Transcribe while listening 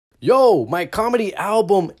Yo, my comedy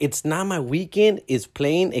album, It's Not My Weekend, is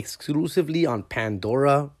playing exclusively on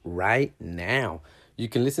Pandora right now. You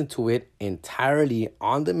can listen to it entirely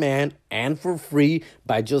on demand and for free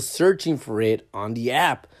by just searching for it on the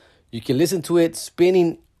app. You can listen to it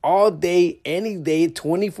spinning all day, any day,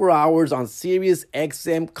 24 hours on Sirius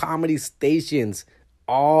XM comedy stations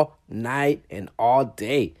all night and all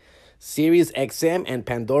day. Sirius XM and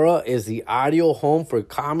Pandora is the audio home for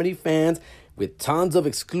comedy fans with tons of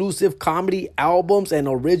exclusive comedy albums and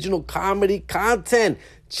original comedy content.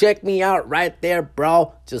 Check me out right there,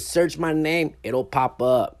 bro. Just search my name. It'll pop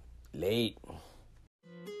up. Late.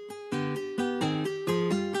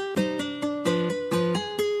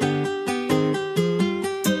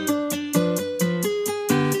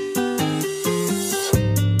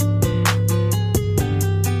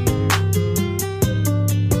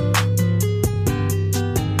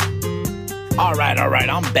 All right,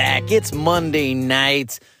 I'm back. It's Monday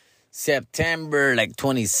night, September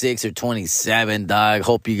 26 or 27, dog.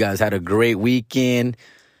 Hope you guys had a great weekend.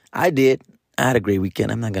 I did. I had a great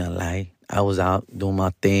weekend. I'm not going to lie. I was out doing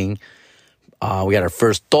my thing. We had our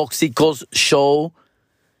first Toxicos show.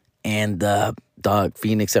 And, dog,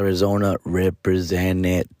 Phoenix, Arizona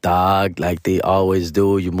represented, dog, like they always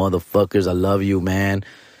do. You motherfuckers, I love you, man.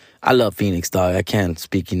 I love Phoenix, dog. I can't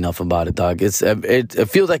speak enough about it, dog. It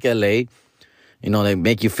feels like L.A., You know, they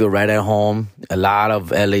make you feel right at home. A lot of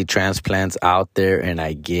LA transplants out there, and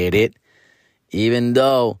I get it. Even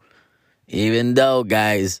though,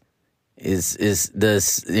 guys, the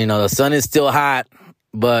sun is still hot,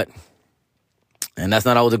 and that's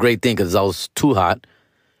not always a great thing because it's always too hot.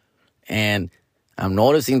 And I'm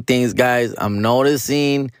noticing things, guys. I'm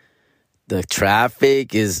noticing the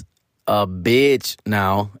traffic is a bitch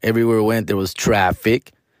now. Everywhere we went, there was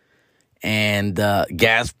traffic. And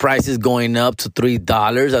gas prices going up to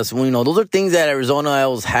 $3. That's those are things that Arizona I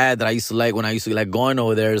always had that I used to like when I used to like going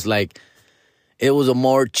over there. It's like it was a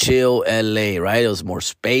more chill LA, right? It was more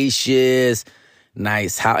spacious,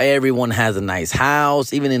 nice. How everyone has a nice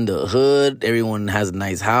house, even in the hood, everyone has a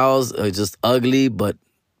nice house. It's just ugly but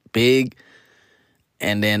big.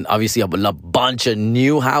 And then obviously a bunch of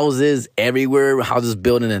new houses everywhere. Houses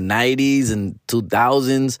built in the 90s and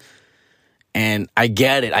 2000s. And I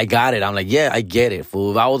get it. I got it. I'm like, yeah, I get it,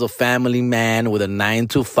 fool. If I was a family man with a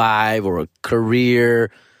 9-to-5 or a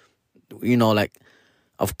career,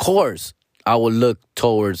 of course, I would look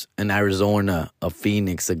towards an Arizona, a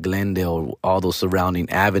Phoenix, a Glendale, all those surrounding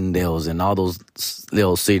Avondales and all those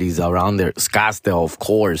little cities around there. Scottsdale, of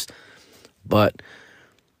course. But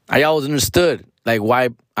I always understood, why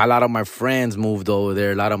a lot of my friends moved over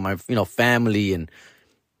there, a lot of my, family and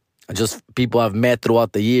just people I've met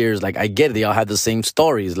throughout the years. I get it. They all have the same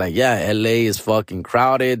stories. LA is fucking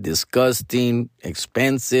crowded, disgusting,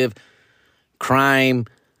 expensive, crime.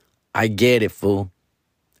 I get it, fool.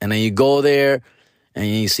 And then you go there and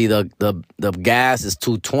you see the gas is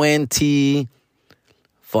 $2.20.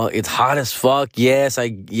 Fuck, it's hot as fuck. Yes,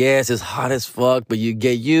 it's hot as fuck, but you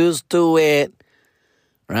get used to it.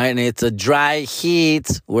 Right? And it's a dry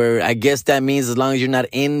heat where I guess that means as long as you're not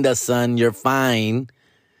in the sun, you're fine.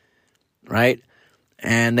 Right?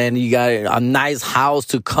 And then you got a nice house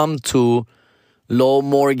to come to, low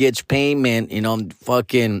mortgage payment,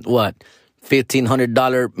 fucking,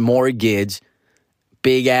 $1,500 mortgage,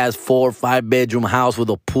 big ass 4 or 5 bedroom house with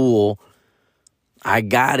a pool. I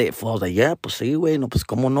got it. I was like, yeah, pues sí, güey, no, pues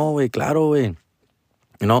cómo no, güey, claro, güey.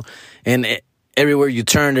 And everywhere you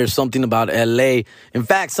turn, there's something about LA. In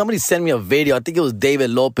fact, somebody sent me a video. I think it was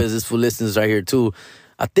David Lopez. This for listeners right here, too.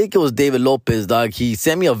 I think it was David Lopez, dog. He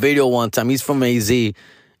sent me a video one time. He's from AZ.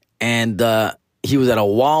 And he was at a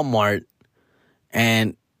Walmart.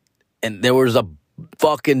 And there was a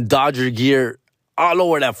fucking Dodger gear all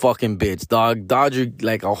over that fucking bitch, dog. Dodger,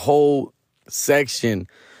 a whole section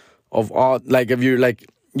of all, if you're,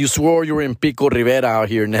 you swore you were in Pico Rivera out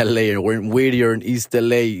here in LA or in Whittier in East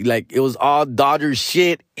LA. It was all Dodger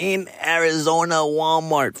shit in Arizona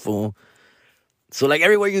Walmart, fool. So,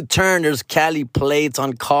 everywhere you turn, there's Cali plates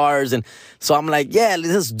on cars. And so I'm like, yeah,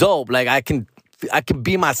 this is dope. I can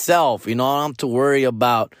be myself, I don't have to worry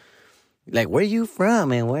about, where you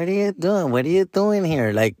from and what are you doing? What are you doing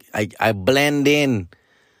here? I blend in,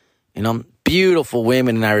 beautiful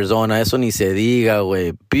women in Arizona. Eso ni se diga,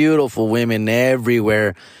 güey. Beautiful women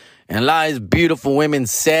everywhere. And a lot of these beautiful women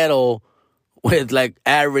settle with,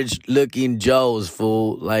 average-looking Joes,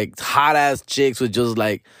 fool. Hot-ass chicks with just,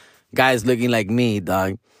 guys looking like me,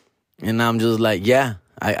 dog. And I'm just yeah,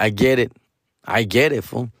 I get it. I get it,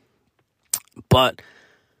 fool. But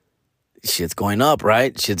shit's going up,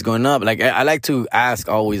 right? Shit's going up. I like to ask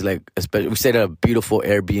always, especially, we stayed at a beautiful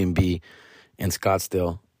Airbnb in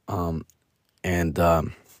Scottsdale.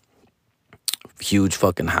 and huge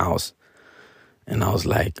fucking house. And I was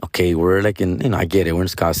like, okay, we're like in, I get it, we're in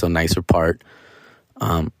Scottsdale, nicer part.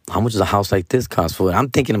 How much does a house like this cost? For? I'm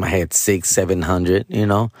thinking in my head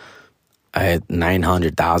 600-700. I had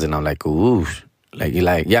 900,000. I'm like, ooh, like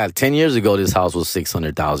yeah. 10 years ago, this house was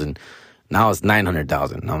 600,000. Now it's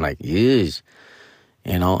 900,000. I'm like, yeesh.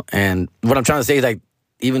 And what I'm trying to say is like,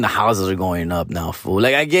 even the houses are going up now, fool.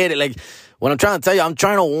 Like I get it. Like what I'm trying to tell you, I'm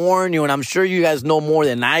trying to warn you, and I'm sure you guys know more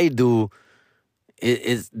than I do.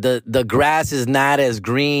 Is the grass is not as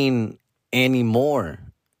green anymore.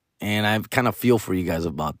 And I kind of feel for you guys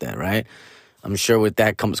about that, right? I'm sure with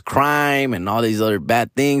that comes crime and all these other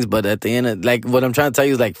bad things. But at the end of, like, what I'm trying to tell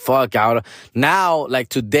you is, like, fuck out. Now, like,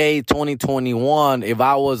 today, 2021, if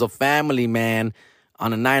I was a family man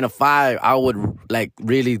on a 9 to 5, I would, like,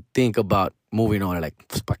 really think about moving on. Like,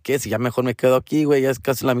 pues, ¿pa' qué? Si ya mejor me quedo aquí, güey. Ya es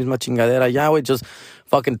casi la misma chingadera. Ya, güey, just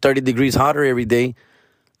fucking 30 degrees hotter every day.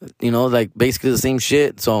 Like, basically the same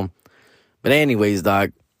shit. So, but anyways,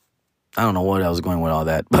 dog. I don't know what I was going with all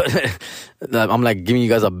that, but I'm like giving you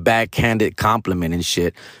guys a backhanded compliment and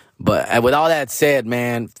shit. But with all that said,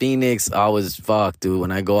 man, Phoenix, I was fucked, dude.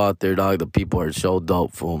 When I go out there, dog, the people are so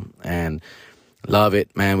dope, fool, and love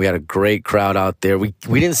it, man. We had a great crowd out there. We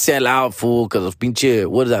didn't sell out, fool, because of pinche,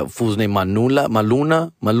 what is that fool's name?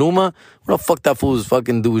 Maluma? What the fuck that fool's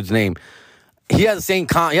fucking dude's name? He had he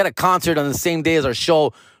had a concert on the same day as our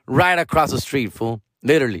show, right across the street, fool.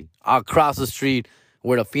 Literally across the street.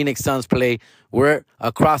 Where the Phoenix Suns play. We're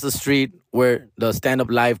across the street where the Stand Up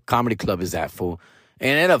Live Comedy Club is at, fool.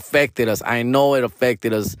 And it affected us. I know it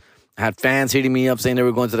affected us. I had fans hitting me up saying they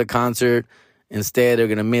were going to the concert. Instead, they're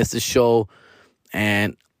going to miss the show.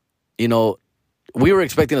 And, we were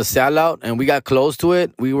expecting a sellout, and we got close to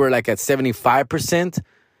it. We were like at 75%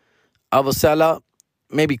 of a sellout.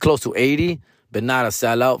 Maybe close to 80, but not a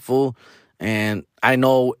sellout, fool. And I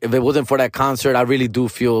know if it wasn't for that concert, I really do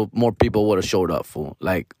feel more people would have showed up, fool.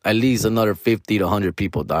 Like, at least another 50 to 100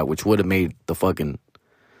 people, dog, which would have made the fucking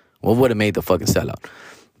sellout.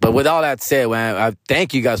 But with all that said, man, I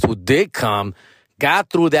thank you guys who did come, got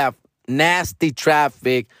through that nasty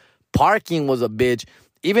traffic. Parking was a bitch.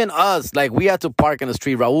 Even us, like, we had to park in the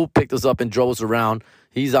street. Raul picked us up and drove us around.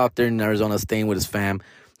 He's out there in Arizona staying with his fam.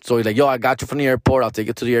 So he's like, yo, I got you from the airport. I'll take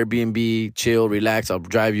you to the Airbnb, chill, relax. I'll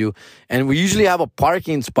drive you. And we usually have a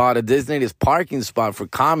parking spot, a designated parking spot for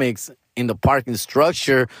comics in the parking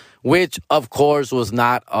structure, which, of course, was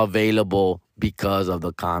not available because of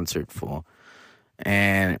the concert, fool.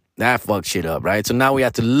 And that fucked shit up, right? So now we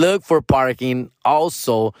have to look for parking.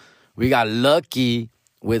 Also, we got lucky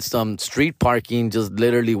with some street parking just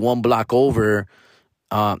literally one block over.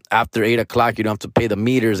 After 8 o'clock, you don't have to pay the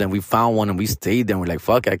meters, and we found one, and we stayed there. And we're like,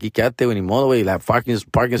 fuck, aquí quédate, ni modo, güey. Like,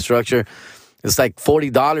 parking structure, it's like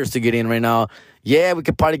 $40 to get in right now. Yeah, we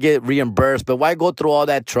could probably get reimbursed, but why go through all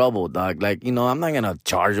that trouble, dog? Like, I'm not gonna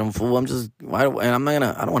charge them, fool. I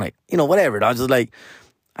don't want to, whatever, dog. Just like,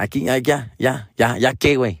 aquí, ya,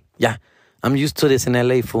 que, güey. Yeah, I'm used to this in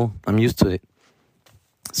LA, fool. I'm used to it.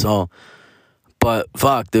 So, but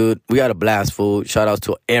fuck, dude, we had a blast, fool. Shout out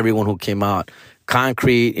to everyone who came out.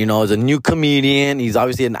 Concrete, is a new comedian. He's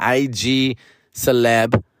obviously an IG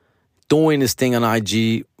celeb doing this thing on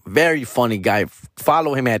IG. Very funny guy.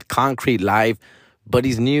 Follow him at Concrete Live, but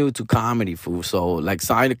he's new to comedy, fool. So, like,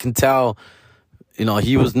 so I can tell,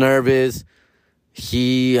 he was nervous.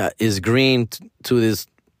 He is green to this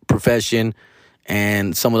profession.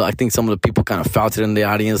 And I think some of the people kind of felt it in the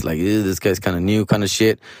audience, like, this guy's kind of new, kind of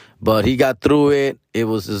shit. But he got through it. It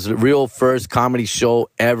was his real first comedy show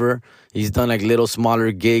ever. He's done like little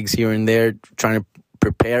smaller gigs here and there, trying to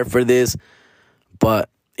prepare for this. But,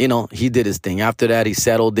 he did his thing. After that, he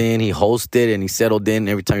settled in. He hosted and he settled in.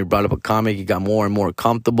 Every time he brought up a comic, he got more and more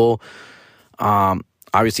comfortable.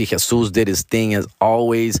 Obviously, Jesus did his thing as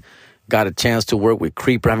always. Got a chance to work with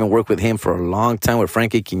Creeper. I haven't worked with him for a long time. With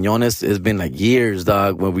Frankie Quinones, it's been like years,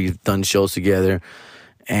 dog, when we've done shows together.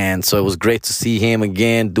 And so it was great to see him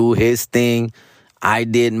again, do his thing. I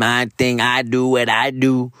did my thing. I do what I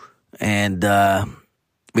do. And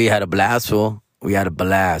we had a blast, fool.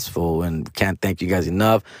 And can't thank you guys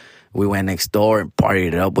enough. We went next door and partied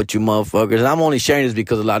it up with you motherfuckers. And I'm only sharing this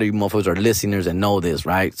because a lot of you motherfuckers are listeners and know this,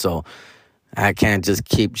 right? So I can't just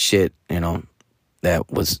keep shit, that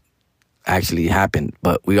was actually happened.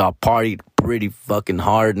 But we all partied pretty fucking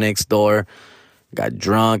hard next door. Got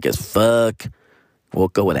drunk as fuck.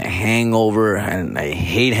 Woke up with a hangover, and I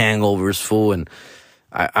hate hangovers, fool. And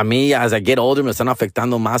I mean, as I get older, me están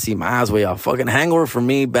afectando más y más, güey. A fucking hangover for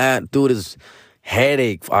me, bad, dude, is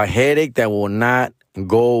headache. A headache that will not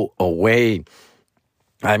go away.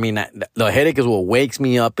 I mean, the headache is what wakes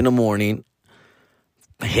me up in the morning,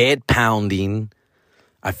 head pounding.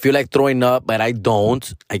 I feel like throwing up, but I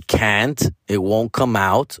don't. I can't. It won't come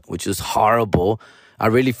out, which is horrible. I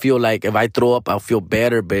really feel like if I throw up, I'll feel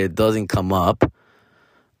better, but it doesn't come up.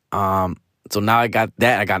 So now I got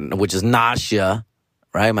that. Which is nausea,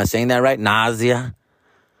 right? Am I saying that right? Nausea.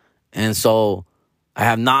 And so I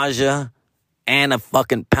have nausea and a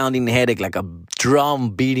fucking pounding headache, like a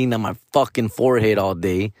drum beating on my fucking forehead all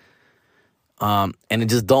day. And it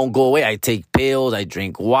just don't go away. I take pills. I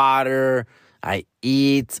drink water. I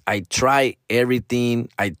eat. I try everything.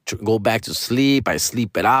 I go back to sleep. I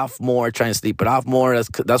sleep it off more. Try and sleep it off more.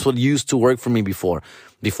 That's what used to work for me before.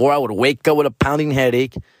 Before I would wake up with a pounding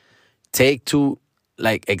headache, take two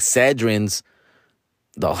like Excedrins,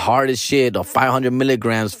 the hardest shit, the 500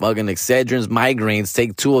 milligrams fucking Excedrins, migraines.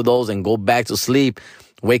 Take two of those and go back to sleep.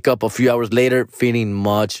 Wake up a few hours later feeling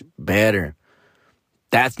much better.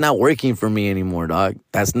 That's not working for me anymore, dog.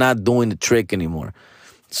 That's not doing the trick anymore.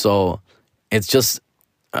 So it's just,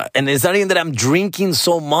 and it's not even that I'm drinking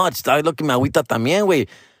so much. Dog, look at my agüita también, güey.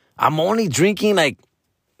 I'm only drinking like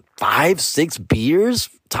 5-6 beers,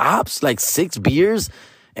 tops, like 6 beers.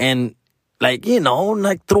 And like,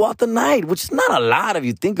 like throughout the night, which is not a lot if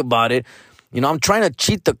you think about it. I'm trying to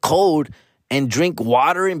cheat the code and drink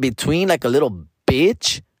water in between like a little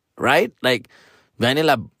bitch, right? Like,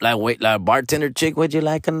 la bartender chick, would you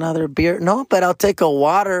like another beer? No, but I'll take a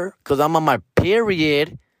water because I'm on my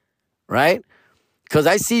period, right? Because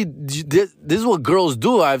I see this is what girls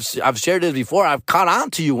do. I've shared this before. I've caught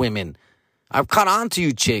on to you women. I've caught on to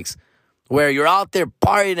you chicks where you're out there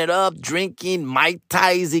partying it up, drinking Mai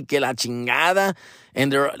Tais y que la chingada,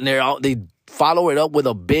 and they follow it up with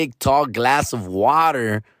a big, tall glass of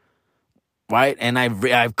water, right? And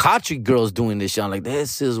I've caught you girls doing this shit. I'm like,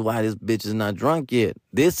 this is why this bitch is not drunk yet.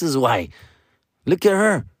 This is why. Look at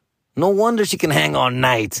her. No wonder she can hang all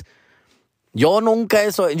night. Yo nunca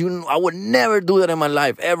eso. I would never do that in my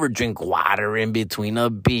life. Ever drink water in between a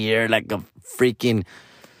beer like a freaking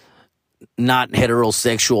not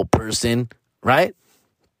heterosexual person, right?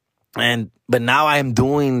 But now I am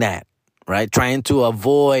doing that, right? Trying to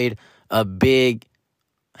avoid a big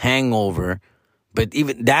hangover. But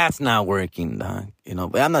even that's not working, dog.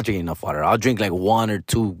 But I'm not drinking enough water. I'll drink like 1 or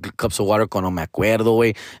 2 cups of water cuando me acuerdo,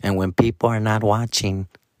 way. And when people are not watching,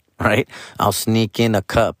 right? I'll sneak in a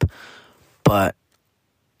cup. But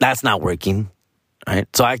that's not working, right?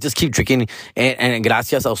 So I just keep drinking. And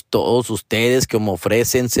gracias a todos ustedes que me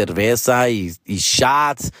ofrecen cerveza y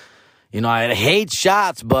shots. I hate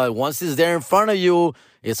shots, but once it's there in front of you,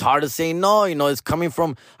 it's hard to say no. It's coming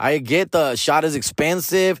from, I get the shot is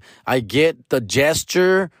expensive. I get the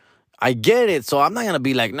gesture. I get it. So I'm not going to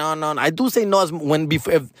be like, no. I do say no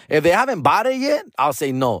if they haven't bought it yet, I'll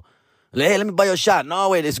say no. Hey, let me buy you a shot. No,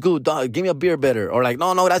 wait, it's good. Give me a beer better. Or like,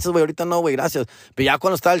 no, gracias, güey. Ahorita no, güey, gracias. But ya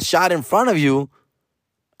cuando está el shot in front of you,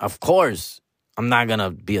 of course, I'm not going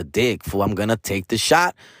to be a dick, fool. I'm going to take the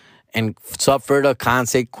shot and suffer the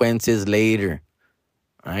consequences later,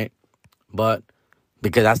 right? But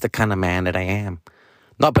because that's the kind of man that I am.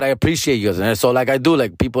 No, but I appreciate you guys. So like I do,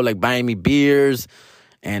 like people like buying me beers.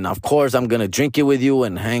 And of course, I'm going to drink it with you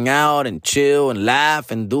and hang out and chill and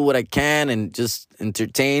laugh and do what I can and just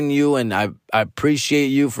entertain you. And I appreciate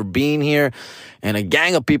you for being here. And a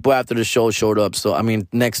gang of people after the show showed up. So,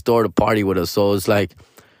 next door to party with us. So it's like,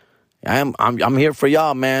 I'm here for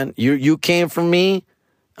y'all, man. You came for me.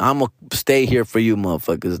 I'm going to stay here for you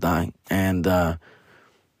motherfuckers, dying. And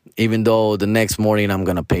even though the next morning I'm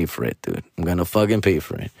going to pay for it, dude. I'm going to fucking pay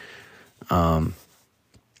for it.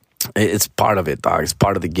 It's part of it, dog. It's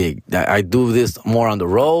part of the gig. I do this more on the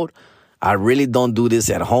road. I really don't do this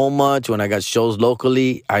at home much. When I got shows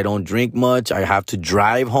locally, I don't drink much. I have to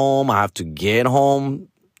drive home. I have to get home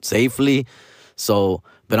safely. So,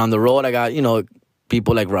 but on the road, I got,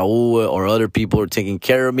 people like Raul or other people are taking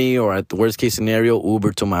care of me, or at the worst case scenario,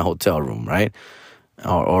 Uber to my hotel room, right?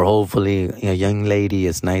 Or hopefully a young lady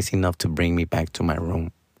is nice enough to bring me back to my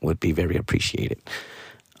room. Would be very appreciated.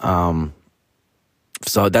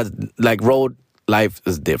 So that's like road life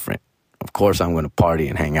is different. Of course, I'm going to party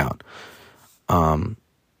and hang out.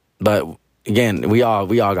 But again, we all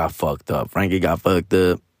got fucked up. Frankie got fucked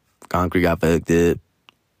up. Concrete got fucked up.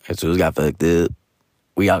 Jesus got fucked up.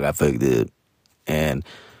 We all got fucked up. And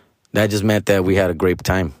that just meant that we had a great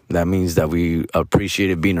time. That means that we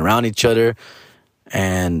appreciated being around each other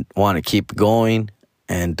and want to keep going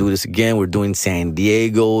and do this again. We're doing San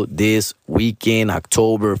Diego this weekend,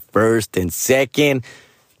 October 1st and 2nd.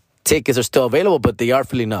 Tickets are still available, but they are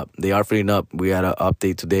filling up. We had an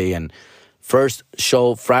update today, and first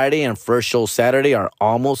show Friday and first show Saturday are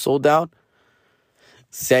almost sold out.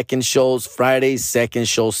 Second shows Friday, second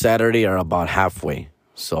show Saturday are about halfway.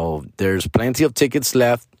 So there's plenty of tickets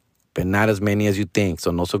left, but not as many as you think.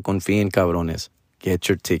 So no se confíen, cabrones. Get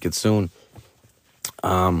your tickets soon.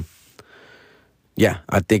 Yeah,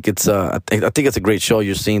 I think it's a great show.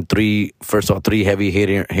 You're seeing three heavy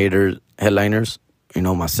hitter headliners. You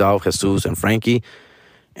know, myself, Jesus, and Frankie,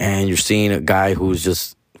 and you're seeing a guy who's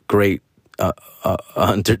just great,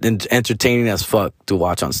 entertaining as fuck to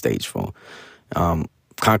watch on stage. For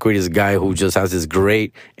Concrete is a guy who just has this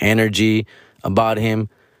great energy about him.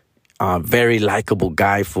 Very likable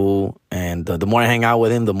guy, fool. And the more I hang out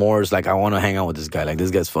with him, the more it's like I want to hang out with this guy. Like,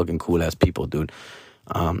 this guy's fucking cool ass people, dude.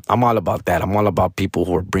 I'm all about that. I'm all about people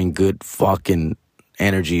who bring good fucking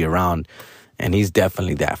energy around. And he's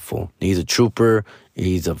definitely that, fool. He's a trooper.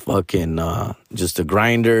 He's a fucking, just a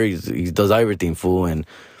grinder. He does everything, fool. And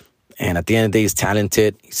at the end of the day, he's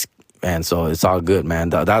talented. And so it's all good, man.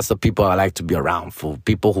 That's the people I like to be around, fool.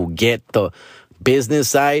 People who get the business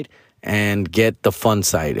side and get the fun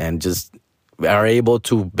side and just are able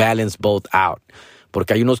to balance both out. Porque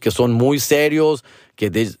hay unos que son muy serios, que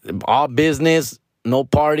all business, no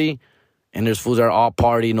party, and there's fools that are all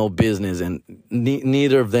party, no business, and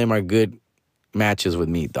neither of them are good matches with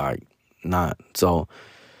me, dog. Not. So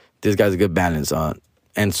this guy's a good balance.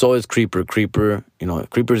 And so is Creeper. Creeper, you know,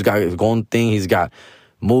 Creeper's got his own thing. He's got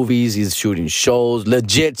movies, he's shooting shows,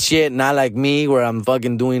 legit shit, not like me where I'm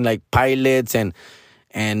fucking doing like pilots and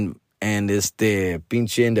it's the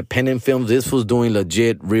pinche independent films. This fool's doing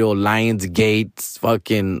legit, real Lionsgate,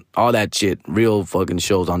 fucking all that shit, real fucking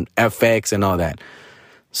shows on FX and all that.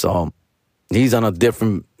 So he's on a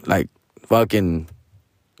different, like, fucking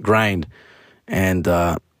grind and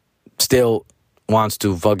still wants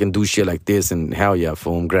to fucking do shit like this. And hell yeah,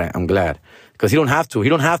 fool, I'm glad. Because he don't have to. He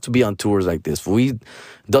don't have to be on tours like this. Fool. He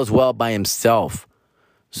does well by himself.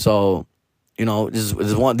 So, you know, these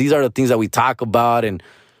are the things that we talk about and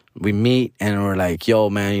we meet and we're like,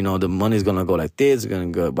 yo, man, you know, the money's gonna go like this, it's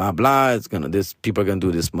gonna go blah blah, people are gonna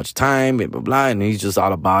do this much time, blah blah blah, and he's just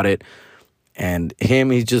all about it. And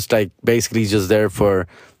he's just like basically just there for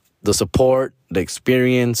the support, the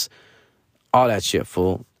experience, all that shit,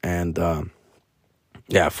 fool. And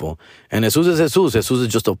yeah, fool. And Jesus is Jesus. Jesus is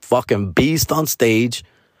just a fucking beast on stage,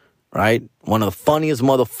 right? One of the funniest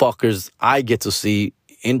motherfuckers I get to see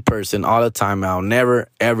in person all the time. I'll never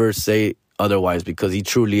ever say otherwise, because he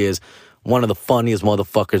truly is one of the funniest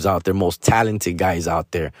motherfuckers out there, most talented guys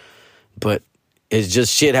out there. But it's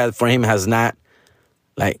just shit has not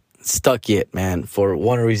like stuck yet, man, for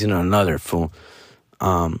one reason or another, fool.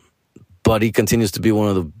 But he continues to be one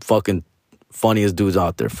of the fucking funniest dudes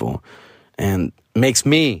out there, fool. And makes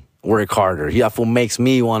me work harder. He fool makes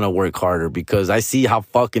me want to work harder because I see how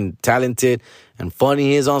fucking talented and funny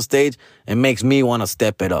he is on stage. It makes me want to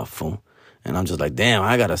step it up, fool. And I'm just like, damn,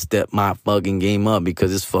 I got to step my fucking game up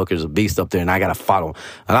because this fucker's a beast up there and I got to follow.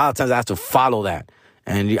 A lot of times I have to follow that.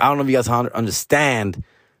 And I don't know if you guys understand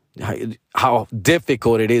how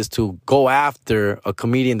difficult it is to go after a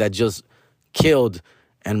comedian that just killed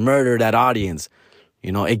and murdered that audience.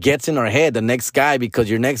 You know, it gets in our head, the next guy, because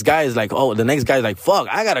your next guy is like, oh, the next guy is like, fuck,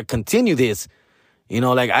 I got to continue this. You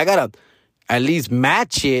know, like I got to at least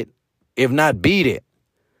match it, if not beat it.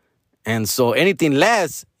 And so anything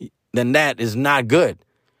less then that is not good.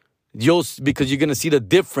 Because you're going to see the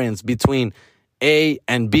difference between A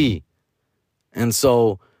and B. And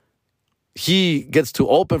so he gets to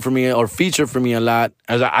open for me or feature for me a lot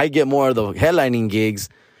as I get more of the headlining gigs.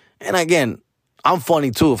 And again, I'm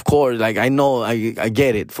funny too, of course. Like, I know, I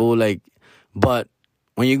get it, fool. Like, but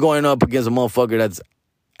when you're going up against a motherfucker that's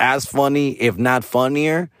as funny, if not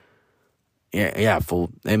funnier, yeah, fool,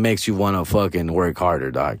 it makes you want to fucking work harder,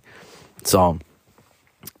 dog. So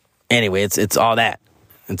anyway, it's all that.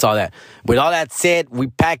 It's all that. With all that said, we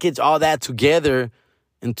package all that together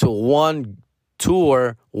into one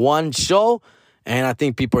tour, one show, and I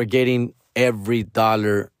think people are getting every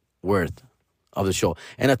dollar worth of the show.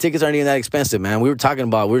 And the tickets aren't even that expensive, man. We were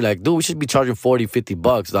like, dude, we should be charging $40,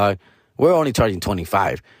 $50, dog. We're only charging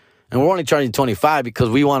 $25. And we're only charging $25 because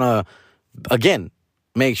we want to, again,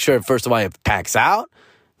 make sure, first of all, it packs out.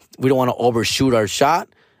 We don't want to overshoot our shot.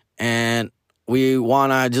 And we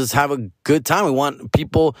want to just have a good time. We want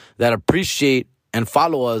people that appreciate and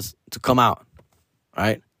follow us to come out,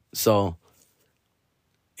 right? So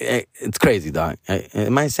it's crazy, dog.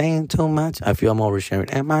 Am I saying too much? I feel I'm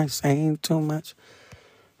oversharing. Am I saying too much?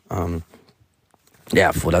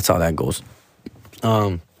 Yeah, fool, that's how that goes.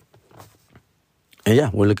 And yeah,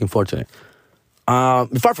 we're looking forward to it.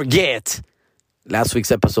 Before I forget, Last week's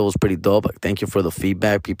episode was pretty dope. Thank you for the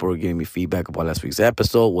feedback. People were giving me feedback about last week's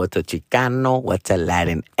episode. What's a Chicano? What's a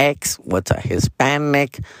Latinx? What's a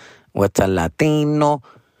Hispanic? What's a Latino?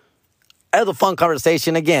 It was a fun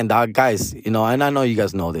conversation again, dog. Guys, and I know you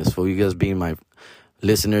guys know this. For you guys being my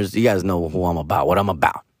listeners, you guys know who I'm about, what I'm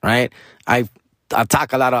about, right? I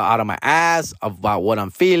talk a lot out of my ass about what I'm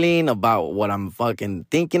feeling, about what I'm fucking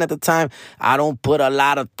thinking at the time. I don't put a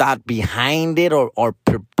lot of thought behind it or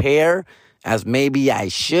prepare as maybe I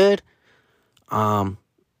should.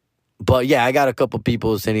 But yeah, I got a couple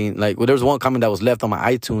people saying, like, well, there's one comment that was left on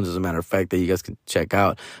my iTunes, as a matter of fact, that you guys can check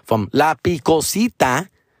out. From La Picosita,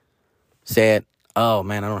 said, oh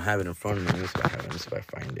man, I don't have it in front of me. Let me see if I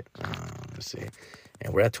find it. Let's see.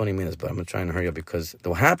 And we're at 20 minutes, but I'm trying to hurry up because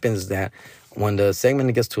what happens is that when the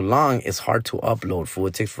segment gets too long, it's hard to upload. Fool,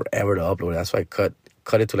 it takes forever to upload. That's why I cut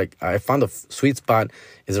it to, like, I found the sweet spot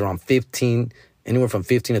is around 15, anywhere from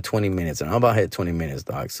 15 to 20 minutes. And I'm about to hit 20 minutes,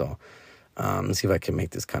 dog. So let's see if I can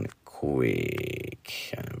make this kind of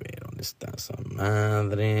quick. A ver, ¿dónde está esa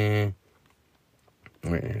madre?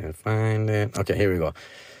 Where did I find it? Okay, here we go.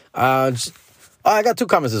 I got 2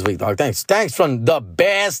 comments this week, dog. Thanks from the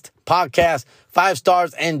best podcast. 5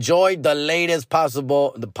 stars. Enjoyed the latest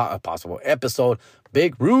possible episode.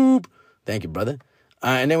 Big Rube. Thank you, brother.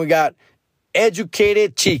 And then we got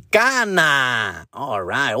Educated Chicana. All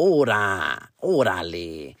right.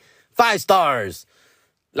 Órale. 5 stars.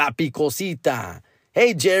 La Picosita.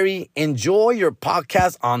 Hey, Jerry. Enjoy your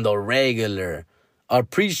podcast on the regular.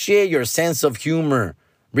 Appreciate your sense of humor.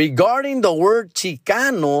 Regarding the word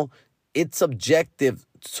Chicano, it's subjective,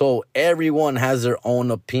 so everyone has their own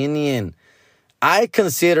opinion. I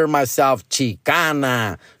consider myself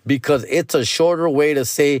Chicana because it's a shorter way to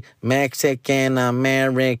say Mexican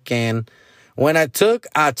American. When I took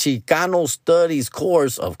a Chicano Studies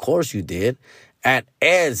course, of course you did, at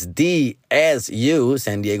SDSU,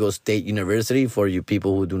 San Diego State University, for you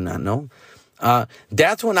people who do not know,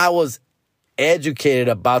 that's when I was educated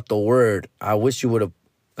about the word. I wish you would have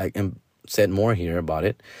said more here about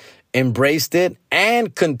it. Embraced it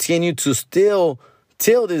and continue to still,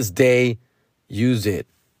 till this day, use it.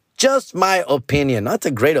 Just my opinion. That's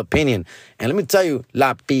a great opinion. And let me tell you,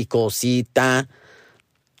 La Picosita,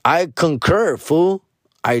 I concur, fool.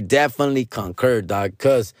 I definitely concur, dog,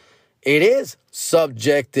 because it is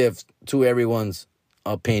subjective to everyone's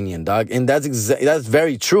opinion, dog. And that's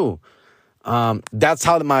very true. That's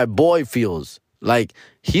how my boy feels. Like,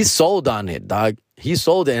 he sold on it, dog. He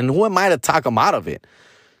sold it. And who am I to talk him out of it?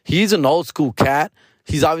 He's an old school cat.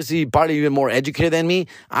 He's obviously probably even more educated than me.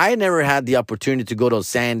 I never had the opportunity to go to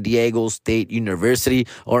San Diego State University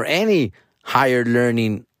or any higher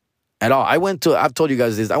learning at all. I've told you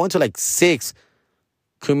guys this, I went to like 6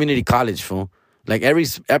 community college, fool. Like every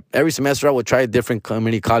semester I would try a different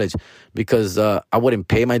community college because I wouldn't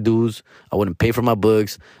pay my dues. I wouldn't pay for my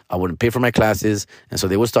books. I wouldn't pay for my classes. And so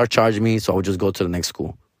they would start charging me. So I would just go to the next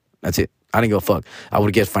school. That's it. I didn't give a fuck. I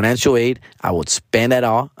would get financial aid. I would spend that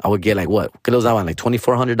all. I would get like what? ¿Qué los daban? Like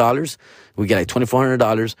 $2,400? We get like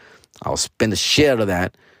 $2,400. I would spend the shit out of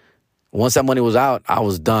that. Once that money was out, I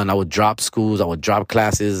was done. I would drop schools. I would drop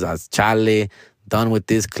classes. I was chale, done with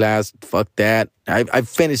this class. Fuck that. I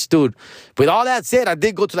finished, dude. With all that said, I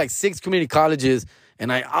did go to like 6 community colleges,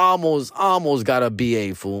 and I almost got a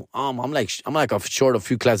BA, fool. I'm like short a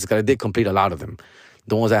few classes because I did complete a lot of them.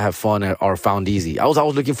 The ones that have fun are found easy. I was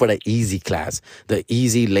looking for the easy class, the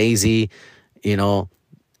easy, lazy,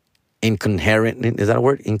 incoherent. Is that a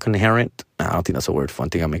word? Incoherent? Nah, I don't think that's a word. Fun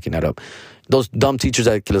thing, I'm making that up. Those dumb teachers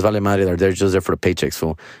that les vale madre, they're just there for the paychecks.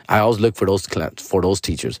 So I always look for those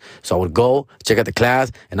teachers. So I would go check out the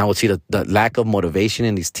class, and I would see the lack of motivation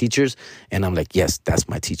in these teachers, and I'm like, yes, that's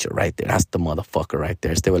my teacher right there. That's the motherfucker right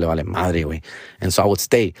there. Este le vale madre, güey. And so I would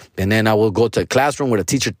stay, and then I would go to a classroom where the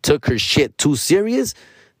teacher took her shit too serious.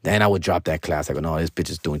 Then I would drop that class. I go, no, this bitch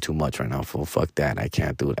is doing too much right now, fool. Fuck that. I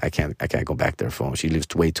can't do it. I can't go back there, fool. She leaves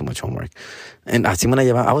way too much homework. And así me la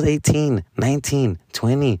llevaba. I was 18, 19,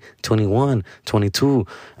 20, 21, 22.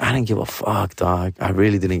 I didn't give a fuck, dog. I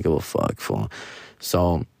really didn't give a fuck, fool.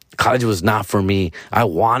 So college was not for me. I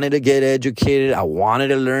wanted to get educated. I wanted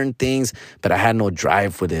to learn things, but I had no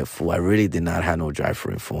drive for it, fool. I really did not have no drive for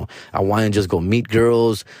it, fool. I wanted to just go meet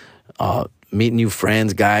girls, meet new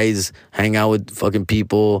friends, guys, hang out with fucking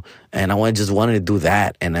people, and I just wanted to do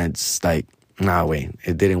that, and it's like, nah, wait,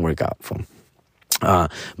 it didn't work out for me.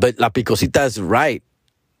 But La Picosita is right.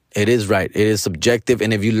 It is right. It is subjective,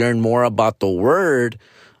 and if you learn more about the word,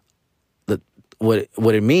 what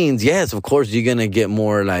it means, yes, of course, you're gonna get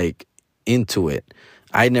more like into it.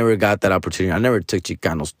 I never got that opportunity. I never took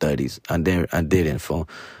Chicano studies. I didn't, fool.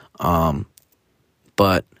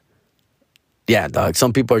 But yeah, dog.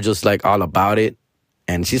 Some people are just like all about it.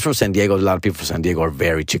 And she's from San Diego. A lot of people from San Diego are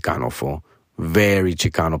very Chicano, fool. Very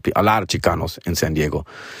Chicano. A lot of Chicanos in San Diego.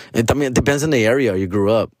 It depends on the area you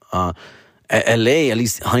grew up. LA, at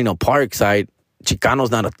least Huntington Park side,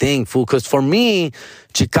 Chicano's not a thing, fool. Because for me,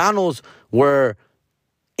 Chicanos were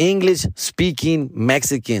English speaking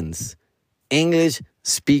Mexicans. English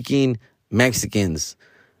speaking Mexicans.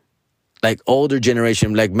 Like older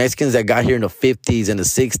generation, like Mexicans that got here in the 50s and the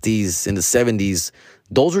 60s and the 70s.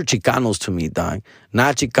 Those are Chicanos to me, dog.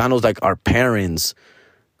 Not Chicanos like our parents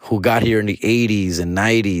who got here in the 80s and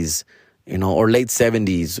 90s, or late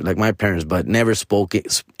 70s, like my parents, but never spoke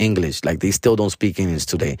English. Like they still don't speak English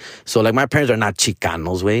today. So like my parents are not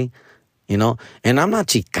Chicanos, way, And I'm not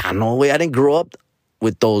Chicano, way. I didn't grow up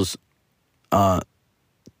with those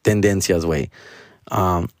tendencias, way.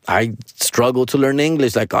 I struggle to learn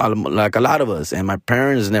English like a lot of us, and my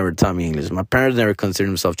parents never taught me English. My parents never considered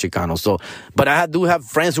themselves Chicanos. So, but I do have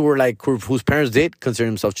friends who were like whose parents did consider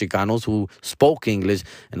themselves Chicanos, who spoke English,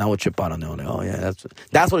 and I would trip out on them. Like, oh yeah,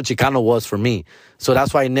 that's what a Chicano was for me. So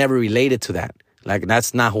that's why I never related to that. Like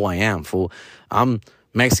that's not who I am, fool. I'm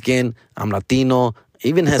Mexican. I'm Latino.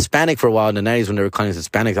 Even Hispanic for a while in the 90s when they were calling us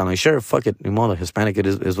Hispanic. I'm like, sure, fuck it. Hispanic it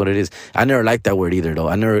is what it is. I never liked that word either, though.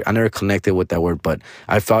 I never connected with that word, but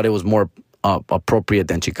I felt it was more appropriate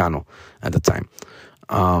than Chicano at the time.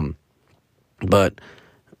 And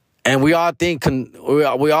we all think,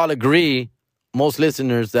 we all agree, most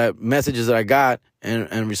listeners, that messages that I got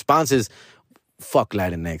and responses, fuck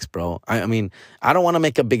Latinx, bro. I mean, I don't want to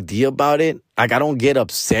make a big deal about it. Like, I don't get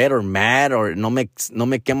upset or mad or no me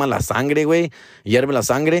quema la sangre, güey. Hierve la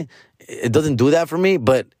sangre. It doesn't do that for me,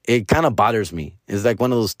 but it kind of bothers me. It's like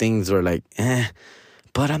one of those things where like,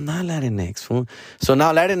 but I'm not Latinx, fool. So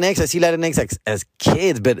now Latinx, I see Latinx as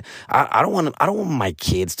kids, but I don't want my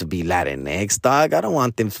kids to be Latinx, dog. I don't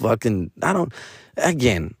want them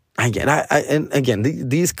Again,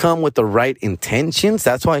 these come with the right intentions.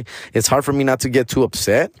 That's why it's hard for me not to get too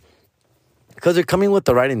upset, because they're coming with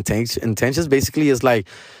the right intentions. Basically, it's like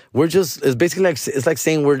it's like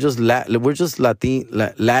saying we're just Latin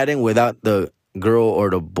without the girl or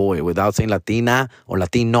the boy, without saying Latina or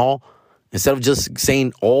Latino. Instead of just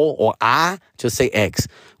saying O or A, just say X,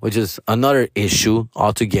 which is another issue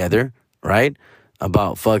altogether, right?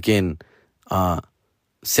 About fucking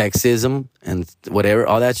sexism and whatever,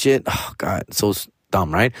 all that shit. Oh, God, so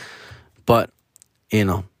dumb, right? But,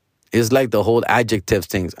 it's like the whole adjectives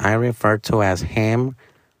things. I refer to as him,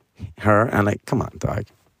 her. I'm like, come on, dog.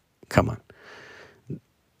 Come on.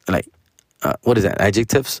 Like, what is that?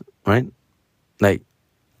 Adjectives, right? Like,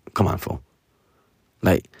 come on, fool.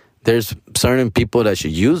 Like, there's certain people that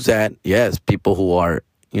should use that. Yes, people who are,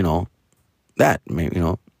 that,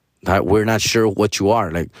 that we're not sure what you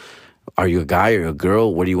are. Like, are you a guy or a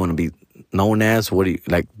girl? What do you want to be known as? What do you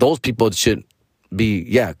like? Those people should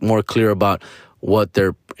be, more clear about what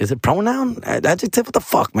their, is it pronoun? Adjective? What the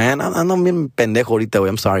fuck, man? I'm not being pendejo ahorita,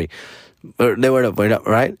 I'm sorry. They were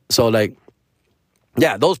right? So, like,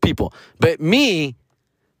 yeah, those people. But me,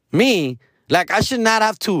 like, I should not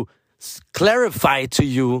have to clarify to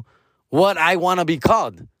you what I want to be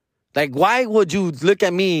called. Like, why would you look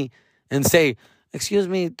at me and say, excuse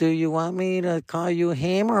me, do you want me to call you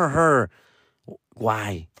him or her?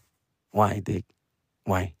 Why? Why, Dick?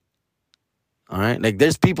 Why? All right? Like,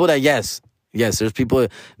 there's people that, yes, there's people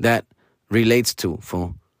that relates to,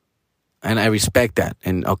 fool. And I respect that.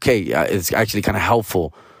 And, okay, it's actually kind of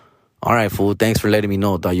helpful. All right, fool, thanks for letting me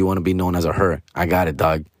know, dog. You want to be known as a her. I got it,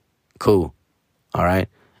 dog. Cool. All right?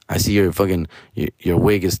 I see your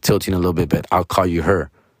wig is tilting a little bit, but I'll call you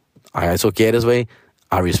her. All right, it's okay this way.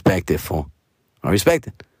 I respect it, fool. I respect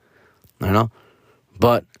it.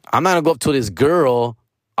 But I'm not going to go up to this girl,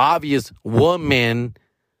 obvious woman,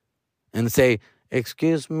 and say,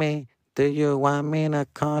 excuse me, do you want me to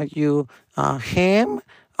call you a him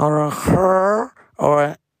or a her?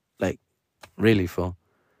 Or, like, really, fool?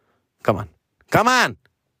 Come on.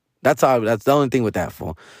 That's the only thing with that,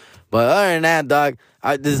 fool. But other than that, dog,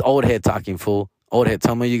 this is old head talking, fool. Old head.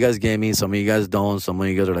 Some of you guys get me. Some of you guys don't. Some of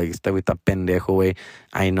you guys are like, está with pendejo, way.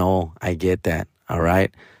 I know. I get that. All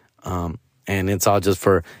right? And it's all just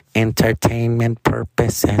for entertainment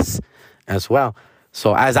purposes as well.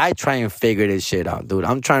 So as I try and figure this shit out, dude,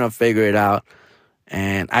 I'm trying to figure it out.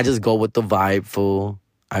 And I just go with the vibe, fool.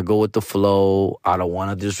 I go with the flow. I don't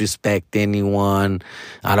want to disrespect anyone.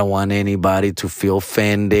 I don't want anybody to feel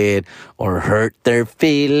offended or hurt their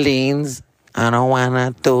feelings. I don't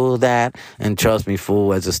wanna do that. And trust me,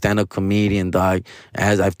 fool, as a stand-up comedian, dog,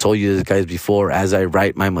 as I've told you guys before, as I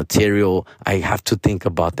write my material, I have to think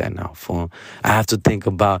about that now, fool. I have to think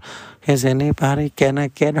about, is anybody gonna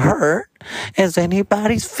get hurt? Is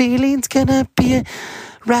anybody's feelings gonna be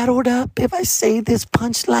rattled up if I say this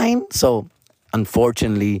punchline? So,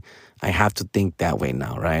 unfortunately, I have to think that way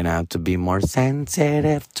now, right? I have to be more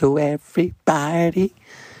sensitive to everybody.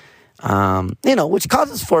 Which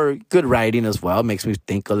causes for good writing as well. It makes me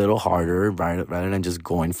think a little harder, right? Rather than just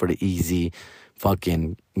going for the easy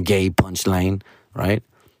fucking gay punchline, right?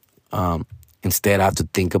 Instead, I have to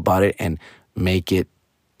think about it and make it,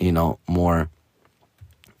 more,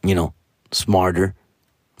 smarter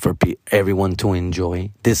for everyone to enjoy.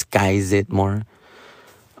 Disguise it more.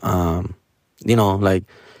 Like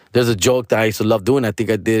there's a joke that I used to love doing. I think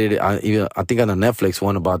I did it. I think on the Netflix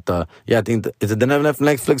one about is it the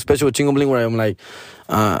Netflix special with Chingo Bling where I'm like,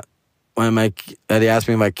 when they asked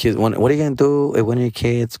me my kids, what are you gonna do if one of your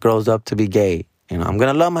kids grows up to be gay? I'm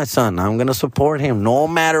gonna love my son. I'm gonna support him no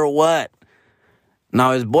matter what.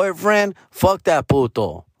 Now his boyfriend, fuck that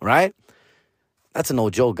puto, right? That's a no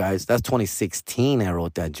joke, guys. That's 2016. I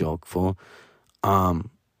wrote that joke, fool. And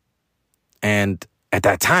at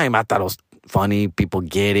that time, I thought it was funny. People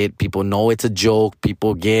get it. People know it's a joke.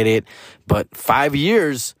 People get it. But 5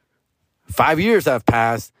 years have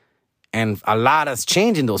passed, and a lot has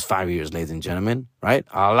changed in those 5 years, ladies and gentlemen, right?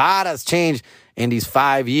 A lot has changed in these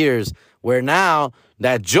 5 years, where now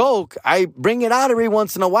that joke, I bring it out every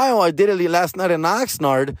once in a while. I did it last night in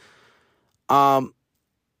Oxnard.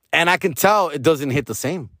 And I can tell it doesn't hit the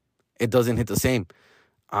same. It doesn't hit the same.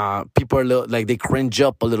 People are like, they cringe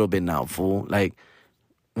up a little bit now, fool. Like,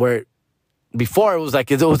 where before it was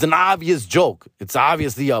like, it was an obvious joke. It's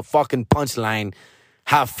obviously a fucking punchline.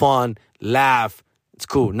 Have fun, laugh. It's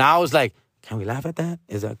cool. Now it's like, can we laugh at that?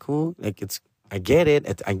 Is that cool? Like, I get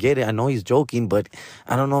it. I get it. I know he's joking, but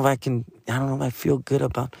I don't know if I feel good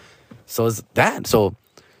about. So it's that. So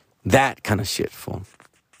that kind of shit, fool.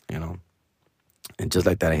 And just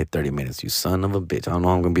like that, I hit 30 minutes. You son of a bitch. I don't know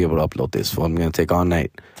how I'm going to be able to upload this, fool. I'm going to take all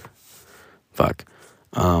night. Fuck.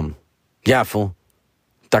 Yeah, fool.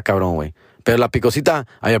 Está cabrón, güey. Pero la Picosita,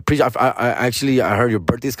 I appreciate. I heard your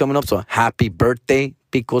birthday's coming up, so happy birthday,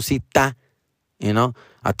 Picosita.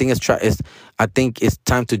 I think it's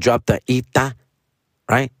time to drop the ita,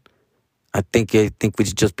 right? I think we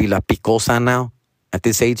should just be la Picosa now at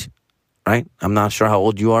this age, right? I'm not sure how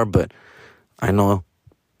old you are, but I know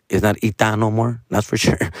it's not ita no more. That's for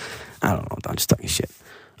sure. I don't know. I'm just talking shit.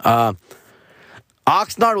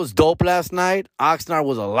 Oxnard was dope last night. Oxnard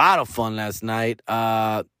was a lot of fun last night.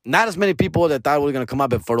 Not as many people that thought were going to come out,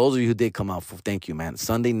 but for those of you who did come out, thank you, man.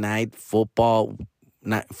 Sunday night, football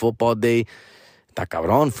day. Está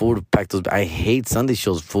cabrón, fool. I hate Sunday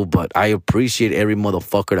shows, fool, but I appreciate every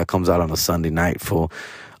motherfucker that comes out on a Sunday night, fool.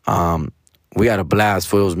 We had a blast,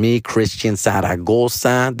 fool. It was me, Christian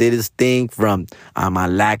Zaragoza, did his thing from I'm a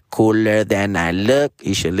lot cooler than I look.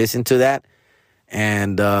 You should listen to that.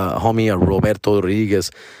 And homie Roberto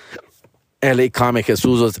Rodriguez, LA Comic Jesus,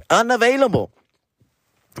 was unavailable,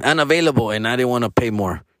 and I didn't want to pay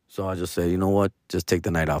more. So I just said, you know what? Just take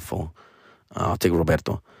the night off, fool. I'll take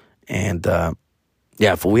Roberto. And fool,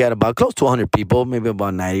 we had about close to 100 people, maybe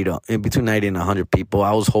about between 90 and 100 people.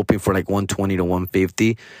 I was hoping for like 120 to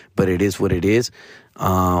 150, but it is what it is.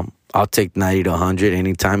 I'll take 90 to 100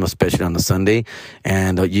 anytime, especially on a Sunday.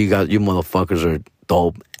 And you motherfuckers are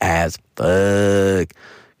dope as fuck.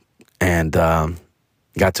 And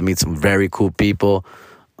got to meet some very cool people.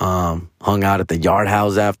 Hung out at the Yard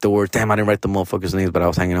House afterwards. Damn, I didn't write the motherfuckers' names, but I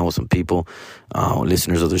was hanging out with some people,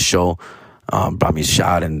 listeners of the show. Brought me a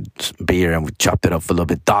shot and beer, and we chopped it up for a little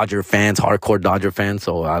bit. Hardcore Dodger fans.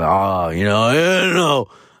 So,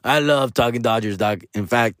 I love talking Dodgers, dog. In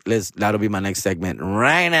fact, that'll be my next segment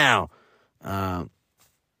right now. Fool.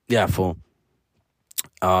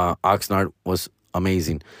 Oxnard was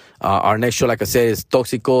amazing. Our next show, like I said, is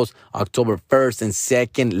Toxicos, October 1st and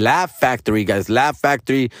 2nd. Laugh Factory, guys. Laugh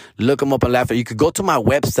Factory. Look them up on Laugh Factory. You could go to my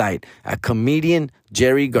website at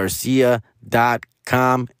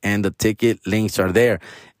comedianjerrygarcia.com, and the ticket links are there.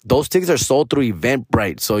 Those tickets are sold through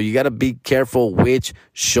Eventbrite, so you got to be careful which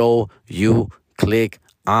show you click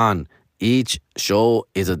on. Each show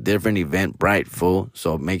is a different Eventbrite, fool.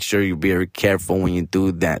 So make sure you be very careful when you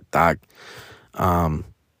do that, doc.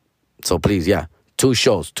 So please, 2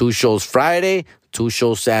 shows. 2 shows Friday, 2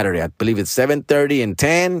 shows Saturday. I believe it's 7:30 and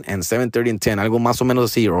 10 and 7:30 and 10. Algo más o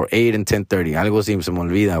menos así, or 8 and 10:30. Algo así, se me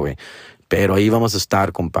olvida, güey. Pero ahí vamos a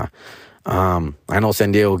estar, compa. I know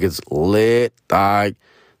San Diego gets lit, dog.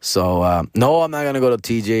 So, no, I'm not going to go to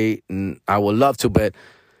TJ. I would love to, but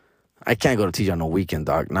I can't go to TJ on the weekend,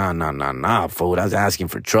 dog. Nah, fool. That's asking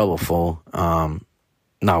for trouble, fool.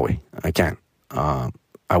 No way. I can't.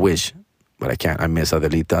 I wish, but I can't. I miss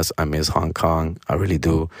Adelitas. I miss Hong Kong. I really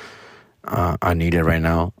do. I need it right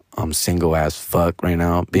now. I'm single as fuck right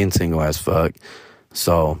now. Being single as fuck.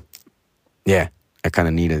 So, yeah, I kind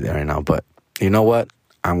of need it right now. But you know what?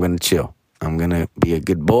 I'm going to chill. I'm going to be a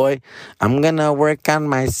good boy. I'm going to work on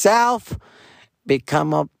myself.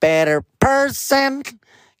 Become a better person.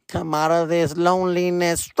 Come out of this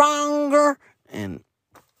loneliness stronger. And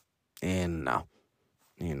no.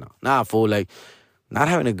 Nah, fool. Like, not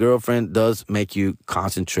having a girlfriend does make you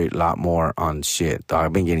concentrate a lot more on shit, dog.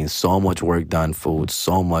 I've been getting so much work done, fool.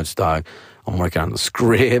 So much, dog. I'm working on the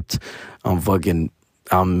script.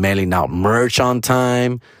 I'm mailing out merch on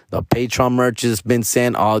time. The Patreon merch has been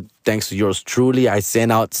sent, all thanks to yours truly. I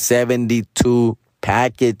sent out 72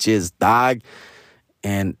 packages, dog.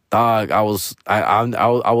 And dog, I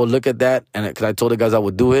would look at that, and because I told the guys I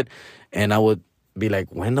would do it, and I would be like,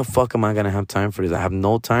 when the fuck am I gonna have time for this? I have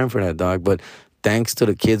no time for that, dog. But thanks to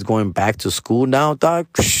the kids going back to school now, dog,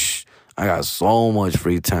 I got so much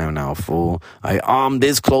free time now, fool. I'm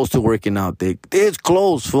this close to working out, dick. This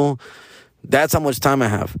close, fool. That's how much time I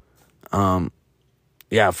have.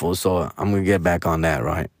 Yeah, fool. So I'm gonna get back on that,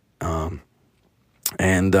 right? Yeah,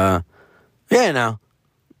 now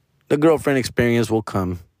the girlfriend experience will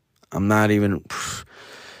come. I'm not even.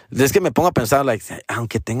 Es que me pongo a pensar, like,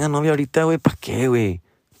 aunque tenga novia ahorita, güey, ¿pa' qué, güey?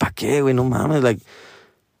 ¿Pa' qué, güey? No mames, like,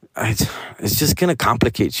 it's just gonna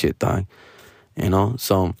complicate shit, dog. You know?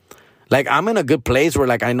 So, like, I'm in a good place where,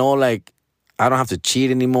 like, I know, like, I don't have to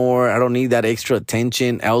cheat anymore. I don't need that extra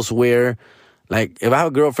attention elsewhere. Like, if I have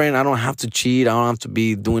a girlfriend, I don't have to cheat. I don't have to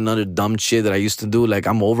be doing other dumb shit that I used to do. Like,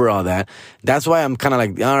 I'm over all that. That's why I'm kind of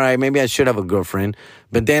like, all right, maybe I should have a girlfriend.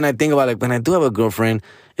 But then I think about, like, when I do have a girlfriend,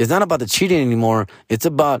 it's not about the cheating anymore. It's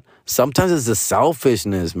about, sometimes it's the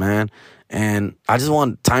selfishness, man. And I just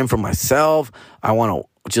want time for myself. I want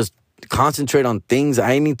to just concentrate on things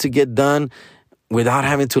I need to get done without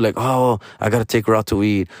having to, like, oh, I got to take her out to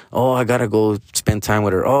eat. Oh, I got to go spend time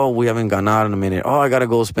with her. Oh, we haven't gone out in a minute. Oh, I got to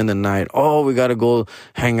go spend the night. Oh, we got to go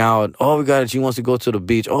hang out. Oh, she wants to go to the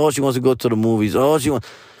beach. Oh, she wants to go to the movies.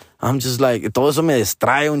 I'm just like, todo eso me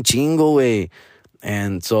distrae un chingo, güey.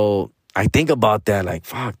 And so I think about that, like,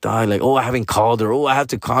 fuck, dog. Like, oh, I haven't called her. Oh, I have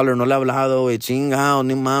to call her. No le he hablado, güey. Chingao,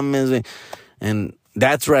 ni mames, güey. And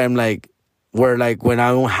that's where I'm like, when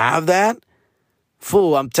I don't have that,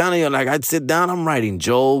 fool, I'm telling you, like, I'd sit down, I'm writing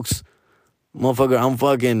jokes. Motherfucker, I'm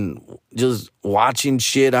fucking just watching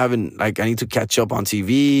shit. I need to catch up on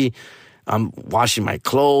TV. I'm washing my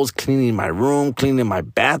clothes, cleaning my room, cleaning my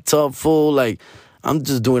bathtub, fool. Like, I'm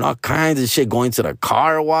just doing all kinds of shit, going to the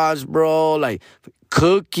car wash, bro. Like,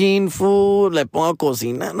 cooking, food. Like, pongo a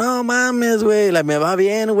cocinar. No mames, güey. Like, me va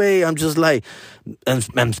bien, güey. I'm just like,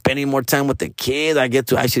 I'm spending more time with the kids. I get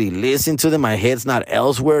to actually listen to them. My head's not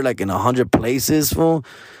elsewhere, like in 100 places, fool.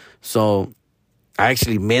 So I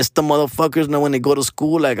actually miss the motherfuckers now when they go to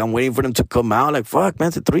school. Like, I'm waiting for them to come out. Like, fuck,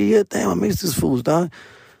 man, it's 3 years. Damn, I miss these fools, dog.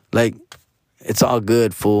 Like, it's all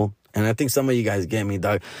good, fool. And I think some of you guys get me,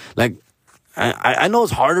 dog. Like, I know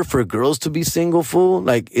it's harder for girls to be single, fool.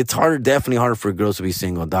 Like, it's definitely harder for girls to be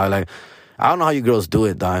single, dog. Like, I don't know how you girls do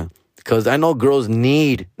it, dog. Because I know girls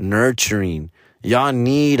need nurturing. Y'all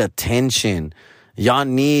need attention. Y'all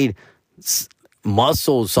need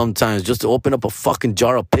muscles sometimes just to open up a fucking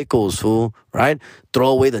jar of pickles, fool. Right? Throw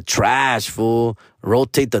away the trash, fool.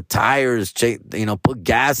 Rotate the tires. Put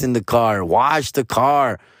gas in the car. Wash the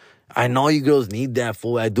car. I know you girls need that,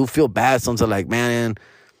 fool. I do feel bad sometimes. Like, man,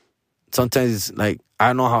 sometimes, like,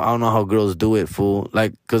 I don't know how girls do it, fool.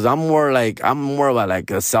 Like, cause I'm more of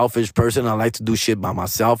a selfish person. I like to do shit by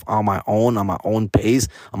myself, on my own pace,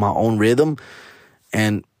 on my own rhythm.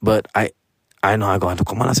 But I know, I go,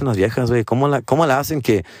 ¿cómo la hacen las viejas, güey? ¿Cómo la hacen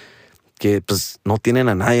que pues no tienen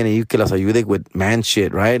a nadie y que las ayude with man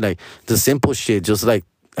shit, right? Like, the simple shit, just like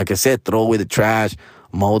I said, throw away the trash,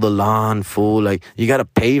 mow the lawn, fool. Like, you gotta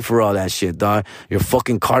pay for all that shit, dog. Your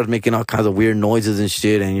fucking car's making all kinds of weird noises and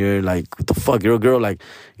shit, and you're like, what the fuck? You're a girl. Like,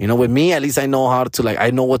 with me, at least I know how to, like, I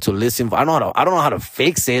know what to listen for. I don't know how to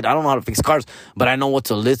fix it. I don't know how to fix cars, but I know what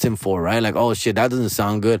to listen for, right? Like, oh shit, that doesn't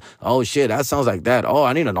sound good. Oh shit, that sounds like that. Oh,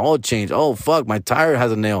 I need an oil change. Oh fuck, my tire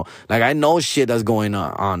has a nail. Like, I know shit that's going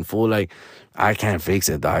on, fool. Like, I can't fix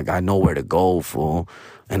it, dog. I know where to go, fool,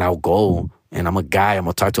 and I'll go. And I'm a guy. I'm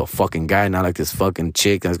going to talk to a fucking guy, not like this fucking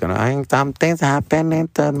chick that's going to, something's happening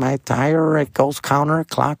to my tire. It goes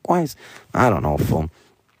counterclockwise. I don't know, fool.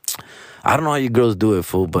 I don't know how you girls do it,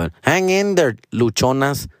 fool, but hang in there,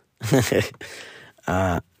 luchonas.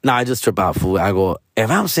 I just trip out, fool. I go,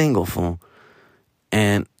 if I'm single, fool,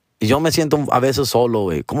 and Y yo me siento a veces solo,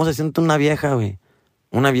 güey. ¿Cómo se siente una vieja, güey?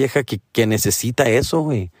 Una vieja que necesita eso,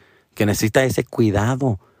 güey. Que necesita ese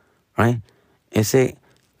cuidado, right? Ese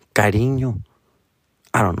cariño.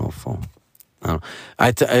 I don't know, fool. I don't know.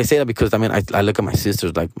 I say that because, I mean, I look at my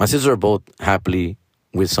sisters. Like, my sisters are both happily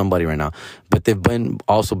with somebody right now. But they've both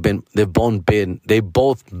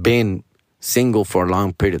been single for a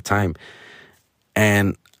long period of time.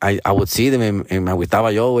 And I would see them, and me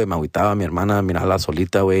agüitaba yo, güey. Me agüitaba mi hermana, mirarla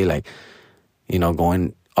solita, güey. Like, you know,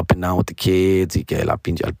 going up and down with the kids. Y que la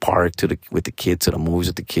pinche al park with the kids, to the movies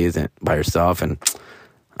with the kids and by herself. And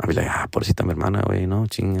I'd be like, pobrecita mi hermana, güey, you know.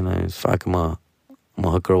 Chinging, fuck, I'm a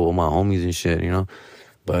hook her with my homies and shit, you know.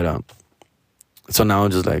 But, so now I'm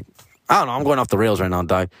just like, I don't know. I'm going off the rails right now,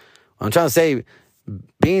 dog. I'm trying to say,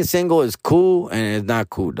 being single is cool and it's not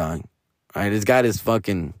cool, dog. Right? It's got this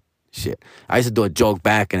fucking shit. I used to do a joke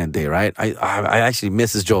back in the day, right? I actually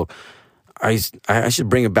miss this joke. I should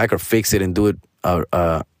bring it back or fix it and do it,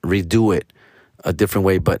 redo it a different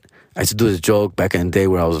way. But I used to do this joke back in the day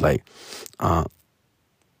where I was like,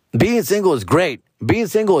 being single is great. Being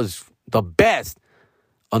single is the best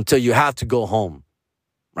until you have to go home,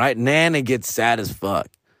 right? And then it gets sad as fuck,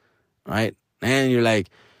 right? And you're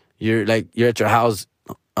at your house,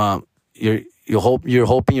 you're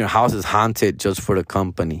hoping your house is haunted just for the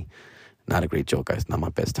company. Not a great joke, guys. Not my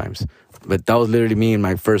best times. But that was literally me in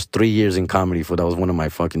my first 3 years in comedy. That was one of my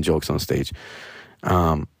fucking jokes on stage.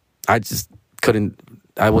 I just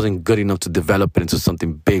I wasn't good enough to develop it into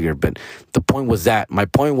something bigger. But the point was my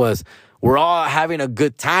point was, we're all having a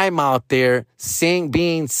good time out there,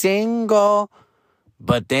 being single.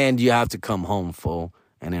 But then you have to come home, fool.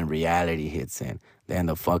 And then reality hits in. Then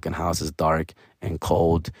the fucking house is dark and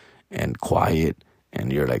cold and quiet,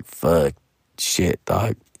 and you're like, fuck, shit,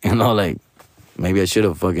 dog. You know, like, maybe I should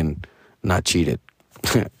have fucking not cheated.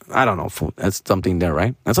 I don't know, fool. That's something there,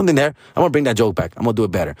 right? That's something there. I'm going to bring that joke back. I'm going to do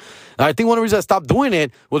it better. I think one of the reasons I stopped doing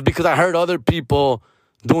it was because I heard other people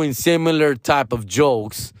doing similar type of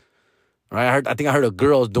jokes, right? I think I heard of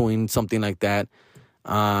girls doing something like that.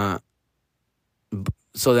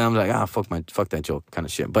 So then I'm like, fuck that joke kind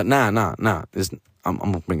of shit. But nah. I'm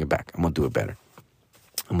going to bring it back. I'm going to do it better.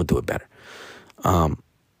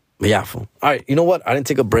 But yeah, fool. All right, you know what? I didn't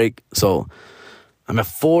take a break, so I'm at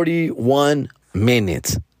 41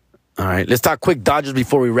 minutes. All right, let's talk quick Dodgers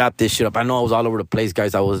before we wrap this shit up. I know I was all over the place,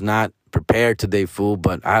 guys. I was not prepared today, fool,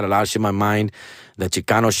 but I had a lot of shit in my mind. The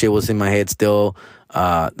Chicano shit was in my head still.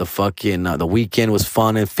 The weekend was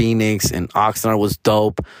fun in Phoenix, and Oxnard was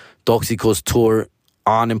dope. Toxico's tour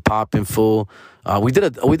on and popping, fool. We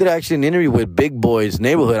did actually an interview with Big Boy's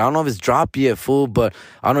Neighborhood. I don't know if it's dropped yet, fool, but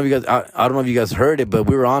I don't know if you guys heard it, but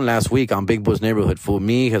we were on last week on Big Boy's Neighborhood, fool.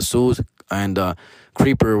 Me, Jesus, and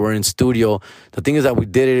Creeper were in studio. The thing is that we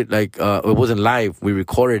did it like it wasn't live. We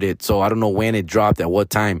recorded it, so I don't know when it dropped, at what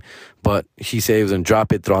time, but he said he was gonna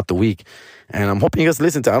drop it throughout the week, and I'm hoping you guys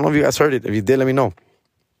listen to it. I don't know if you guys heard it. If you did, let me know.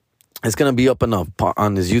 It's going to be up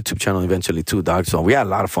on his YouTube channel eventually too, dog. So we had a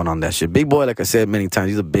lot of fun on that shit. Big Boy, like I said many times,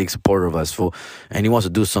 he's a big supporter of us, fool. And he wants to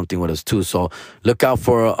do something with us too. So look out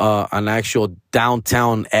for an actual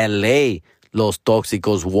downtown L.A. Los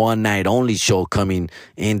Toxicos one night only show coming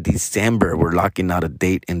in December. We're locking out a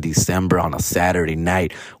date in December on a Saturday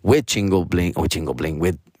night with Chingo Bling,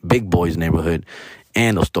 with Big Boy's Neighborhood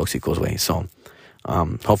and Los Toxicos way. So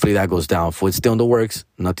hopefully that goes down. Fool, it's still in the works.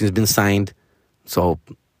 Nothing's been signed. So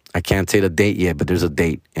I can't say the date yet, but there's a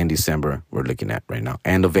date in December we're looking at right now,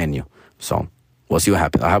 and the venue. So we'll see what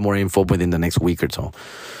happens. I'll have more info within the next week or so.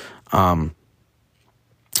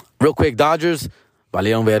 Real quick, Dodgers,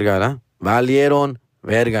 valieron verga, ¿verdad? Valieron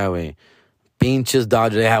verga, güey. Pinches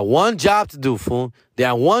Dodgers. They had one job to do, fool. They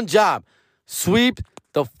had one job. Sweep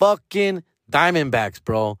the fucking Diamondbacks,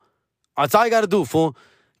 bro. That's all you got to do, fool.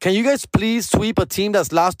 Can you guys please sweep a team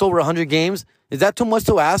that's lost over 100 games? Is that too much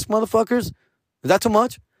to ask, motherfuckers? Is that too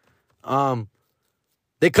much?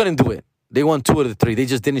 They couldn't do it. They won 2 out of the 3. They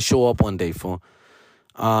just didn't show up one day, fool.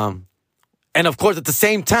 And of course, at the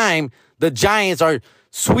same time, the Giants are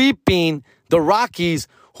sweeping the Rockies,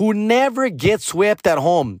 who never get swept at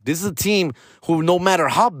home. This is a team who, no matter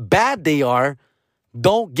how bad they are,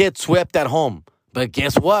 don't get swept at home. But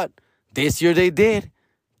guess what? This year they did.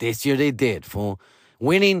 Fool.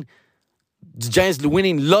 The Giants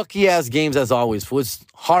winning lucky-ass games as always, fool. It's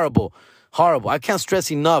horrible. I can't stress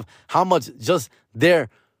enough how much just their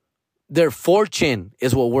fortune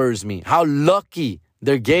is what worries me. How lucky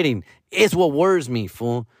they're getting is what worries me,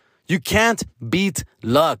 fool. You can't beat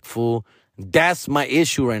luck, fool. That's my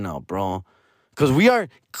issue right now, bro. Because we are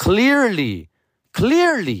clearly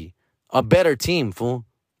a better team, fool.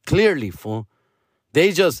 Clearly, fool.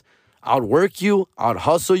 They just, outwork you, out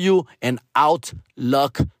hustle you, and out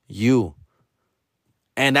luck you.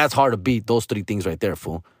 And that's hard to beat, those three things right there,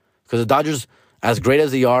 fool. Because the Dodgers, as great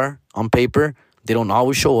as they are on paper, they don't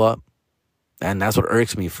always show up. And that's what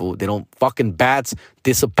irks me, fool. They don't fucking bats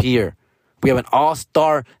disappear. We have an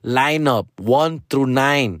all-star lineup, 1 through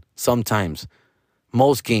 9 sometimes.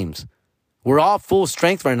 Most games. We're all full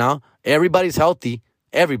strength right now. Everybody's healthy.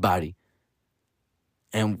 Everybody.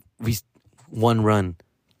 And we 1 run,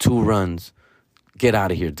 2 runs. Get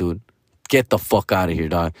out of here, dude. Get the fuck out of here,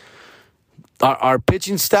 dog. Our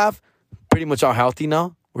pitching staff, pretty much all healthy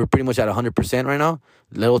now. We're pretty much at 100% right now.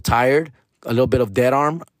 A little tired. A little bit of dead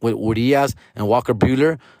arm with Urias and Walker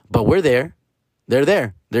Buehler. But we're there. They're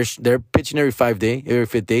there. They're pitching every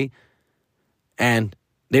 5th day. And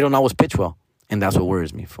they don't always pitch well. And that's what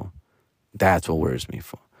worries me, fool. That's what worries me,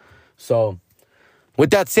 fool. So,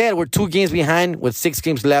 with that said, we're 2 games behind with 6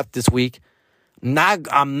 games left this week.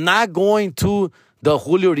 I'm not going to the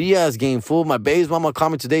Julio Urias game, fool. My baby's mama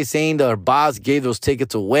called me today saying that her boss gave those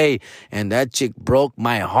tickets away. And that chick broke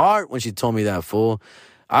my heart when she told me that, fool.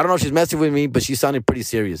 I don't know if she's messing with me, but she sounded pretty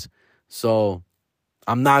serious. So,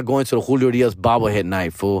 I'm not going to the Julio Urias bobblehead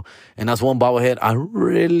night, fool. And that's one bobblehead I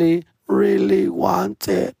really, really want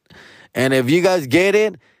it. And if you guys get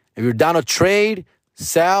it, if you're down to trade,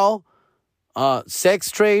 sell,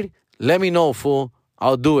 sex trade, let me know, fool.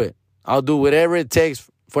 I'll do it. I'll do whatever it takes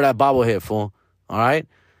for that bobblehead, fool. All right?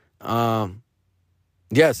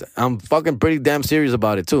 Yes, I'm fucking pretty damn serious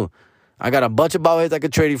about it, too. I got a bunch of bobbleheads I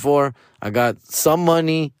could trade you for. I got some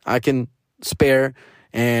money I can spare.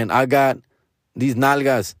 And I got these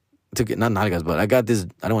nalgas. Not nalgas, but I got this,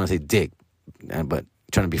 I don't want to say dick, but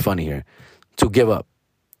trying to be funny here, to give up.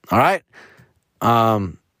 All right?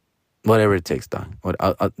 Whatever it takes, dog.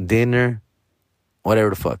 Dinner, whatever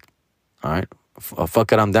the fuck. All right?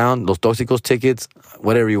 Fuck it, I'm down. Los Tóxicos tickets,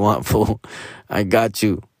 whatever you want, fool. I got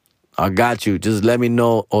you. Just let me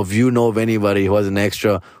know if you know of anybody who has an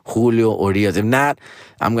extra Julio Urias. If not,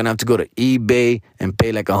 I'm going to have to go to eBay and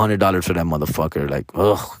pay like $100 for that motherfucker. Like,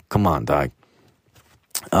 ugh, come on, dog.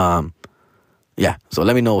 Yeah, so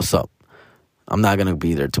let me know what's up. I'm not going to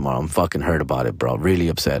be there tomorrow. I'm fucking hurt about it, bro. Really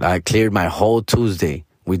upset. I cleared my whole Tuesday.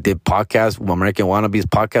 We did podcast, American Wannabes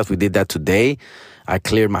podcast. We did that today. I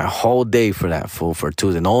cleared my whole day for that, fool, for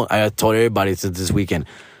Tuesday. No, I told everybody since this weekend,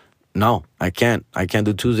 no, I can't. I can't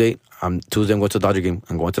do Tuesday. Tuesday, I'm going to the Dodger game.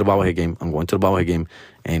 I'm going to the bobblehead game. I'm going to the bobblehead game.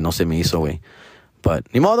 And no se me hizo, way.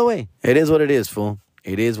 But, ni modo, way. It is what it is, fool.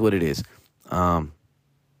 It is what it is.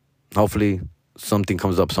 Hopefully, something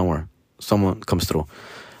comes up somewhere. Someone comes through.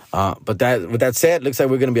 But with that said, looks like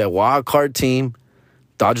we're going to be a wild card team.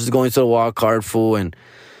 Dodgers are going to the wild card, fool. And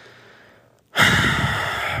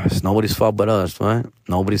it's nobody's fault but us, right?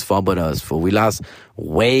 Nobody's fault but us, fool. We lost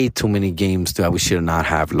way too many games that we should not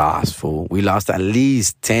have lost, fool. We lost at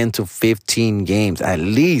least 10 to 15 games, at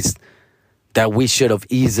least, that we should have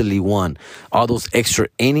easily won. All those extra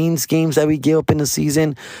innings games that we gave up in the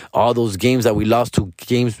season, all those games that we lost to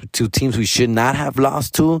teams we should not have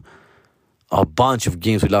lost to, a bunch of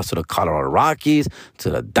games we lost to the Colorado Rockies, to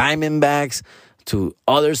the Diamondbacks, to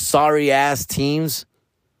other sorry-ass teams.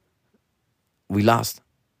 We lost.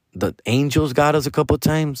 The Angels got us a couple of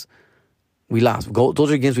times. We lost.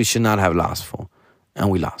 Those are games we should not have lost for. And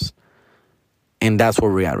we lost. And that's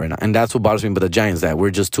where we're at right now. And that's what bothers me about the Giants, that we're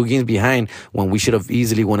just 2 games behind when we should have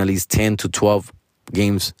easily won at least 10 to 12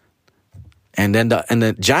 games. And then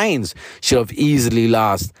the Giants should have easily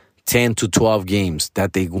lost 10 to 12 games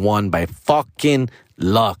that they won by fucking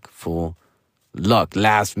luck, fool. Luck.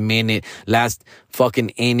 Last minute, last fucking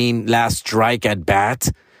inning, last strike at bat.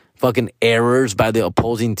 Fucking errors by the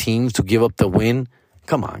opposing teams to give up the win.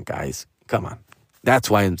 Come on, guys. Come on. That's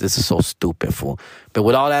why this is so stupid, fool. But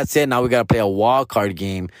with all that said, now we got to play a wild card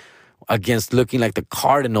game against looking like the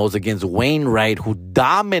Cardinals against Wainwright, who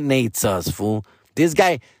dominates us, fool. This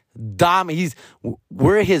guy,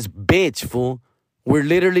 we're his bitch, fool. We're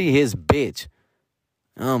literally his bitch.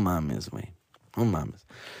 Oh, mames, man. Oh, mames.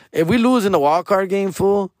 If we lose in the wild card game,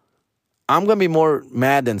 fool, I'm going to be more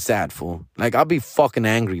mad than sad, fool. Like, I'll be fucking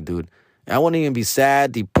angry, dude. I won't even be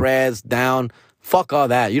sad, depressed, down. Fuck all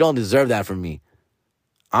that. You don't deserve that from me.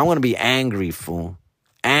 I'm going to be angry, fool.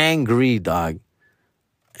 Angry, dog.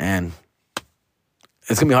 And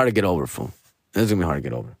it's going to be hard to get over, fool. It's going to be hard to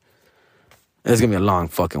get over. It's going to be a long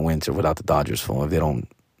fucking winter without the Dodgers, fool,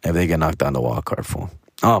 if they get knocked down the wild card, fool.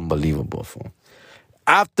 Unbelievable, fool.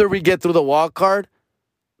 After we get through the wild card,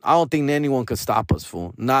 I don't think anyone could stop us,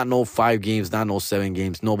 fool. Not no 5 games, not no 7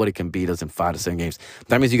 games. Nobody can beat us in 5 to 7 games.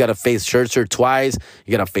 That means you got to face Scherzer twice.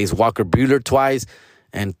 You got to face Walker Buehler twice.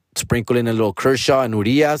 And sprinkle in a little Kershaw and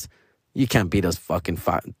Urias. You can't beat us fucking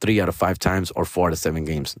 3 out of 5 times or 4 out of 7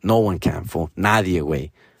 games. No one can, fool. Nadie,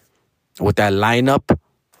 way. With that lineup,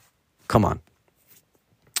 come on.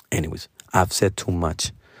 Anyways, I've said too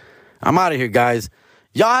much. I'm out of here, guys.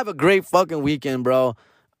 Y'all have a great fucking weekend, bro.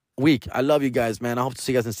 I love you guys, man. I hope to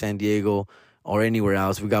see you guys in San Diego or anywhere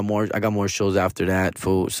else. I got more shows after that,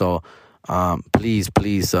 fool. So, please,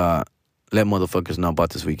 let motherfuckers know about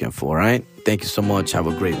this weekend, fool, all right? Thank you so much. Have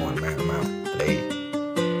a great one, man. I'm out.